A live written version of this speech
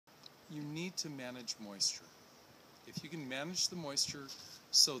you need to manage moisture. If you can manage the moisture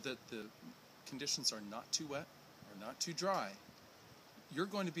so that the conditions are not too wet or not too dry, you're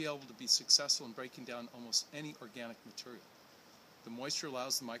going to be able to be successful in breaking down almost any organic material. The moisture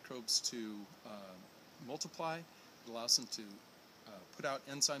allows the microbes to multiply, it allows them to put out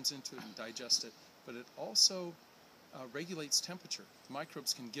enzymes into it and digest it, but it also regulates temperature. The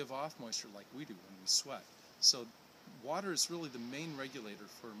microbes can give off moisture like we do when we sweat. So water is really the main regulator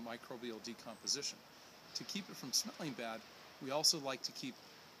for microbial decomposition. To keep it from smelling bad, we also like to keep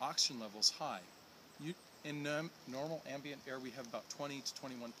oxygen levels high. In normal ambient air, we have about 20 to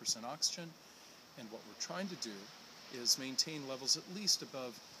 21% oxygen, and what we're trying to do is maintain levels at least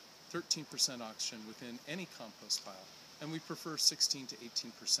above 13% oxygen within any compost pile, and we prefer 16 to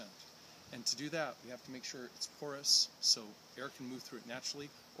 18%. And to do that, we have to make sure it's porous so air can move through it naturally,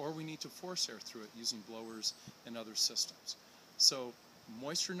 or we need to force air through it using blowers and other systems. So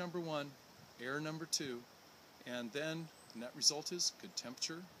moisture number one, air number two, and then the net result is good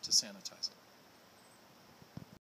temperature to sanitize it.